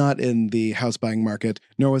was not in the house buying market,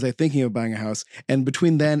 nor was I thinking of buying a house. And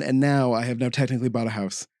between then and now, I have now technically bought a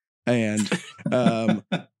house, and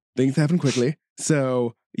things happen quickly.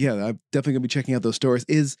 So, yeah, I'm definitely gonna be checking out those stores.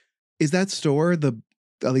 Is that store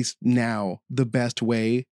at least now the best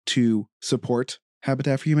way to support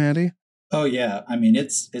Habitat for Humanity? Oh yeah, I mean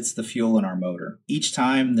it's the fuel in our motor. Each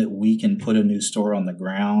time that we can put a new store on the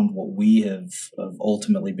ground, what we have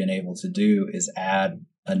ultimately been able to do is add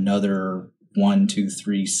another 1, 2,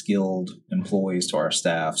 3 skilled employees to our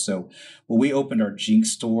staff. So when we opened our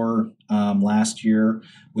Jinx store last year,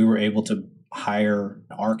 we were able to hire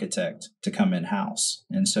an architect to come in-house.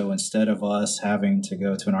 And so instead of us having to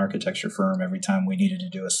go to an architecture firm every time we needed to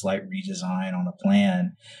do a slight redesign on a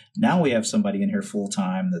plan, now we have somebody in here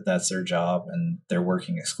full-time that's their job and they're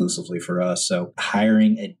working exclusively for us. So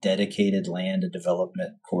hiring a dedicated land and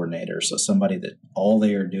development coordinator, so somebody that all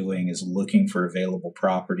they are doing is looking for available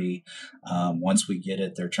property. Once we get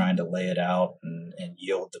it, they're trying to lay it out and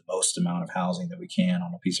yield the most amount of housing that we can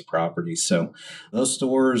on a piece of property. So those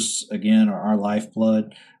stores, again, are our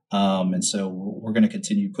lifeblood. And so we're going to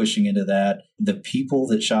continue pushing into that. The people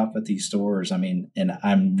that shop at these stores, I mean, and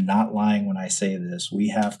I'm not lying when I say this, we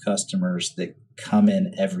have customers that come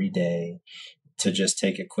in every day to just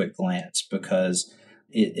take a quick glance because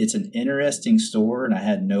it's an interesting store, and I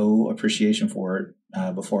had no appreciation for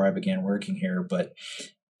it before I began working here. But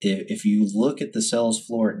if you look at the sales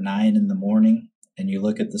floor at 9 in the morning and you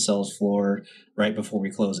look at the sales floor right before we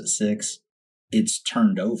close at 6, it's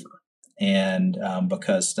turned over. And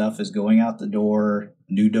because stuff is going out the door,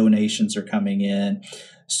 new donations are coming in.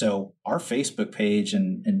 So our Facebook page,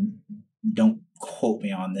 and don't quote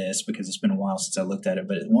me on this because it's been a while since I looked at it,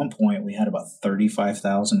 but at one point we had about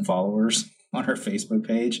 35,000 followers on our Facebook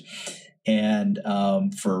page. And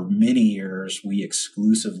for many years, we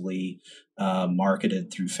exclusively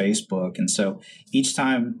marketed through Facebook. And so each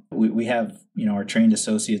time we have, our trained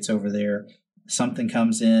associates over there, something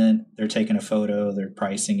comes in, they're taking a photo, they're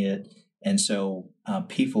pricing it. And so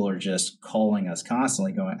people are just calling us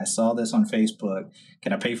constantly going, I saw this on Facebook.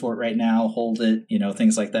 Can I pay for it right now? Hold it,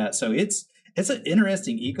 things like that. So it's an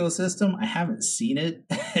interesting ecosystem. I haven't seen it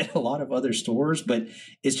at a lot of other stores, but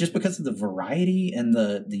it's just because of the variety and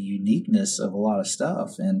the uniqueness of a lot of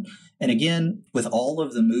stuff. And again, with all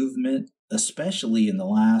of the movement, especially in the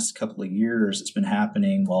last couple of years, it's been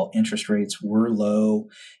happening while interest rates were low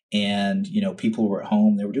and, people were at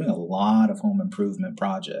home. They were doing a lot of home improvement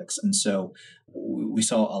projects. And so we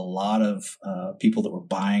saw a lot of people that were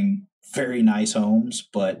buying very nice homes,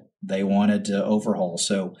 but they wanted to overhaul.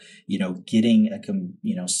 So, getting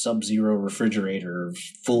a, sub-zero refrigerator,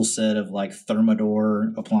 full set of like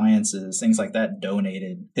Thermador appliances, things like that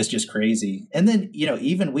donated. It's just crazy. And then,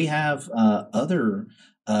 even we have other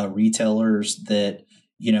retailers that,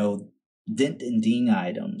 dent and ding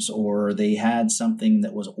items, or they had something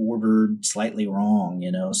that was ordered slightly wrong,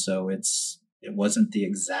 so it wasn't the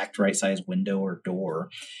exact right size window or door.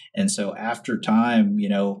 And so after time,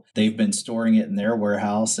 they've been storing it in their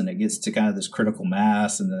warehouse and it gets to kind of this critical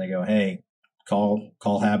mass. And then they go, hey,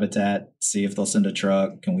 call Habitat, see if they'll send a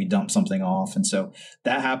truck. Can we dump something off? And so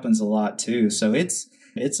that happens a lot too. So it's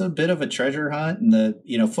a bit of a treasure hunt. And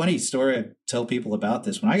the, funny story I tell people about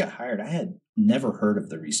this, when I got hired, I had never heard of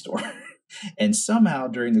the Restore. And somehow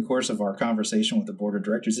during the course of our conversation with the board of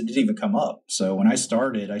directors, it didn't even come up. So when I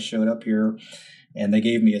started, I showed up here and they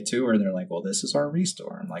gave me a tour and they're like, well, this is our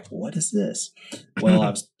Restore. I'm like, what is this?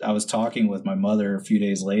 Well, I was talking with my mother a few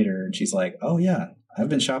days later and she's like, oh yeah, I've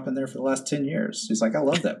been shopping there for the last 10 years. She's like, I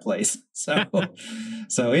love that place. So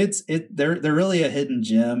they're really a hidden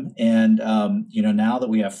gem. And, now that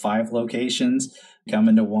we have 5 locations, come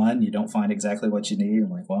into one, you don't find exactly what you need.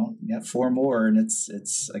 I'm like, well, you got 4 more. And it's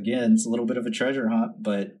a little bit of a treasure hunt,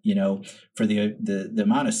 but for the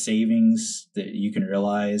amount of savings that you can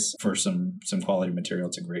realize for some quality material,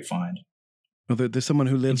 it's a great find. Well, there's someone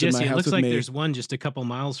who lives in my house with me. It looks like there's one just a couple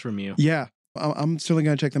miles from you. Yeah. I'm certainly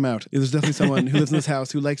going to check them out. There's definitely someone who lives in this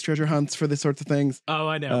house who likes treasure hunts for this sorts of things. Oh,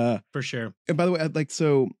 I know. For sure. And by the way,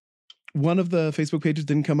 so one of the Facebook pages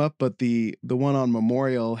didn't come up, but the one on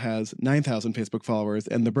Memorial has 9,000 Facebook followers,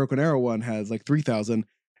 and the Broken Arrow one has like 3,000.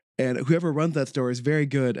 And whoever runs that store is very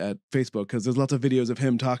good at Facebook because there's lots of videos of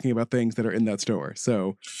him talking about things that are in that store.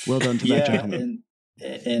 So well done to that gentleman.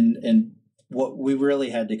 And what we really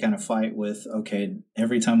had to kind of fight with, okay,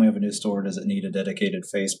 every time we have a new store, does it need a dedicated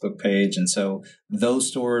Facebook page? And so those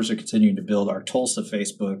stores are continuing to build. Our Tulsa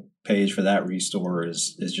Facebook page for that Restore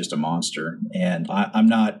is just a monster. And I'm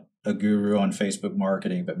not a guru on Facebook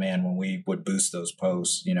marketing, but man, when we would boost those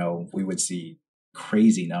posts, we would see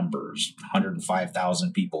crazy numbers.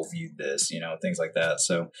 105,000 people viewed this, things like that.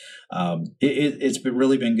 So it's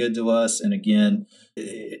really been good to us. And again,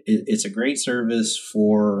 it's a great service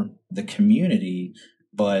for the community,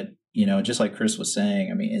 but just like Chris was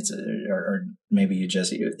saying, I mean, or maybe you,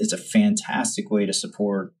 Jesse, it's a fantastic way to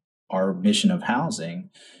support our mission of housing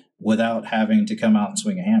without having to come out and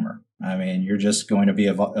swing a hammer. I mean, you're just going to be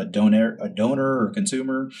a donor or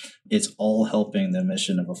consumer. It's all helping the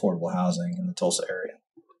mission of affordable housing in the Tulsa area.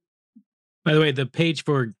 By the way, the page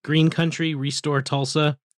for Green Country Restore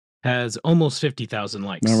Tulsa has almost 50,000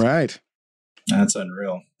 likes. All right. That's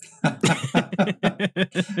unreal.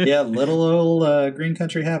 Yeah, little old Green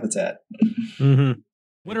Country Habitat. Mm-hmm.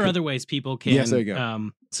 What are other ways people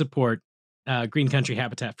can support Green Country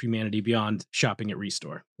Habitat for Humanity beyond shopping at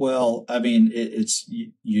Restore? Well, I mean, it's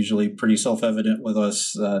usually pretty self-evident with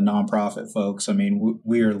us nonprofit folks. I mean,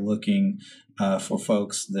 we are looking for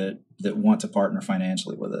folks that want to partner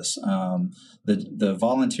financially with us. The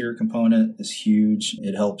volunteer component is huge.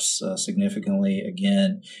 It helps significantly.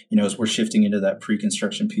 Again, as we're shifting into that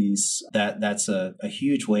pre-construction piece, that's a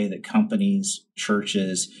huge way that companies,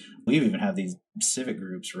 churches, we even have these civic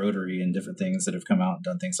groups, Rotary and different things that have come out and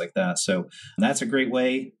done things like that. So that's a great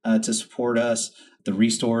way to support us. The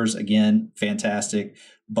Restores, again, fantastic.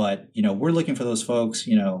 But, we're looking for those folks,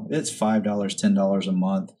 it's $5, $10 a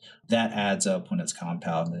month. That adds up when it's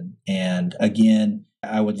compounded. And again,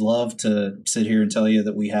 I would love to sit here and tell you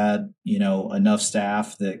that we had, enough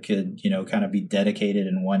staff that could, kind of be dedicated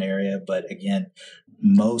in one area. But again,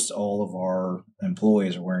 most all of our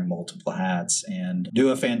employees are wearing multiple hats and do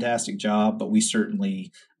a fantastic job. But we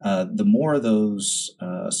certainly, the more of those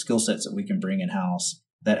skill sets that we can bring in-house,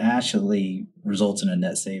 that actually results in a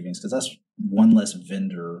net savings, because that's one less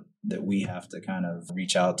vendor that we have to kind of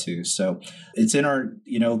reach out to. So it's in our,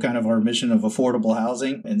 kind of our mission of affordable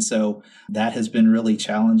housing. And so that has been really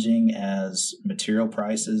challenging as material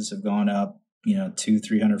prices have gone up, 200,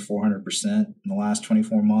 300, 400% in the last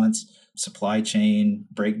 24 months. Supply chain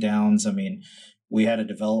breakdowns. I mean, we had a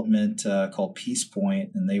development called Peace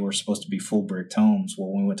Point, and they were supposed to be full bricked homes.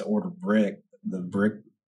 Well, when we went to order brick, the brick,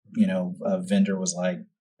 vendor was like,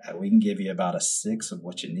 we can give you about a 1/6 of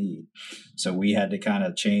what you need. So we had to kind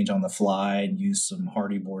of change on the fly and use some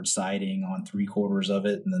hardy board siding on 3/4 of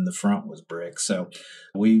it, and then the front was brick. So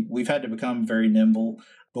we've had to become very nimble.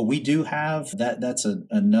 But we do have that's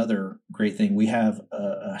another great thing. We have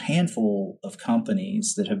a handful of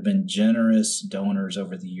companies that have been generous donors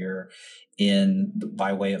over the year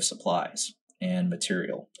by way of supplies and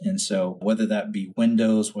material. And so whether that be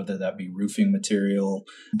windows, whether that be roofing material,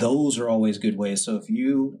 those are always good ways. So if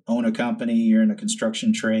you own a company, you're in a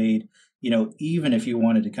construction trade, even if you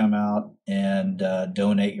wanted to come out and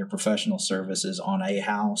donate your professional services on a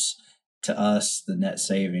house, to us, the net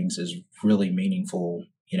savings is really meaningful,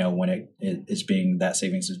 when that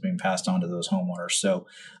savings is being passed on to those homeowners. So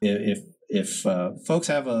if folks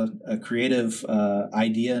have a creative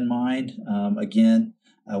idea in mind, again,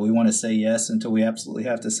 we want to say yes until we absolutely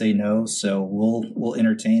have to say no. So we'll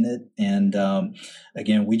entertain it. And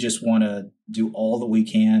again, we just want to do all that we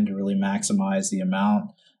can to really maximize the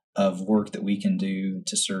amount of work that we can do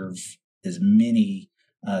to serve as many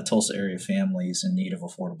Tulsa area families in need of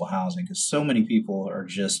affordable housing, because so many people are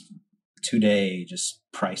just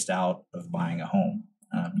priced out of buying a home.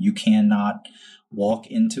 You cannot walk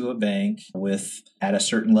into a bank at a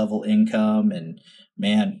certain level income, and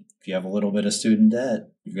man, if you have a little bit of student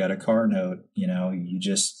debt, you've got a car note,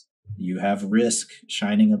 you have risk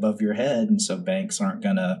shining above your head. And so banks aren't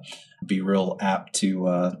going to be real apt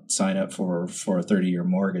to sign up for a 30-year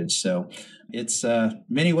mortgage. So it's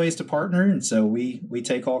many ways to partner. And so we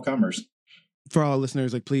take all comers. For all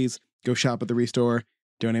listeners, please go shop at the Restore,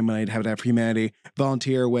 donate money to Habitat for Humanity,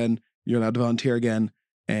 volunteer when you're allowed to volunteer again.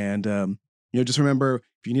 And, just remember,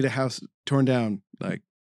 if you need a house torn down,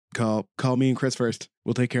 call me and Chris first.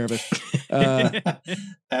 We'll take care of it.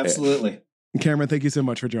 Absolutely. Cameron, thank you so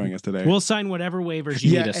much for joining us today. We'll sign whatever waivers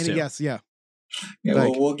you need us to. Yes, yeah.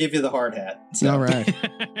 We'll give you the hard hat. So. All right.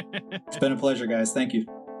 It's been a pleasure, guys. Thank you.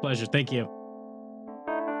 Pleasure. Thank you.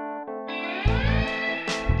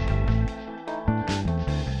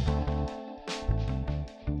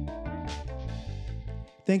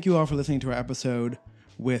 Thank you all for listening to our episode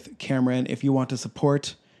with Cameron. If you want to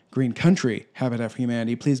support Green Country Habitat for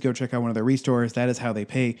Humanity, please go check out one of their restores. That is how they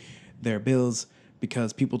pay their bills,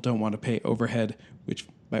 because people don't want to pay overhead, which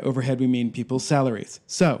by overhead we mean people's salaries.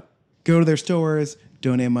 So go to their stores,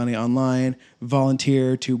 donate money online,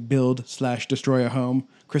 volunteer to build/destroy a home.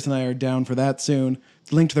 Chris and I are down for that soon.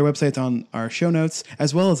 The link to their website's on our show notes,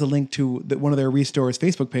 as well as a link to one of their restores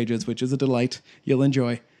Facebook pages, which is a delight. You'll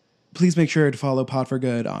enjoy. Please make sure to follow Pod for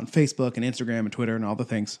Good on Facebook and Instagram and Twitter and all the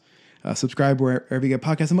things. Subscribe wherever you get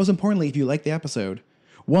podcasts. And most importantly, if you like the episode,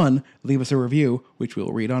 1, leave us a review, which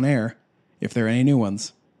we'll read on air if there are any new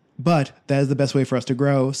ones. But that is the best way for us to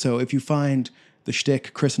grow. So if you find the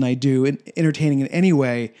shtick Chris and I do entertaining in any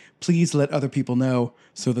way, please let other people know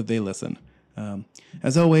so that they listen.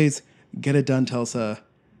 As always, get it done, Tulsa.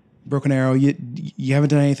 Broken Arrow, you haven't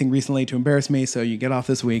done anything recently to embarrass me, so you get off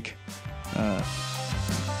this week.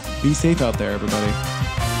 Be safe out there,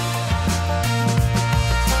 everybody.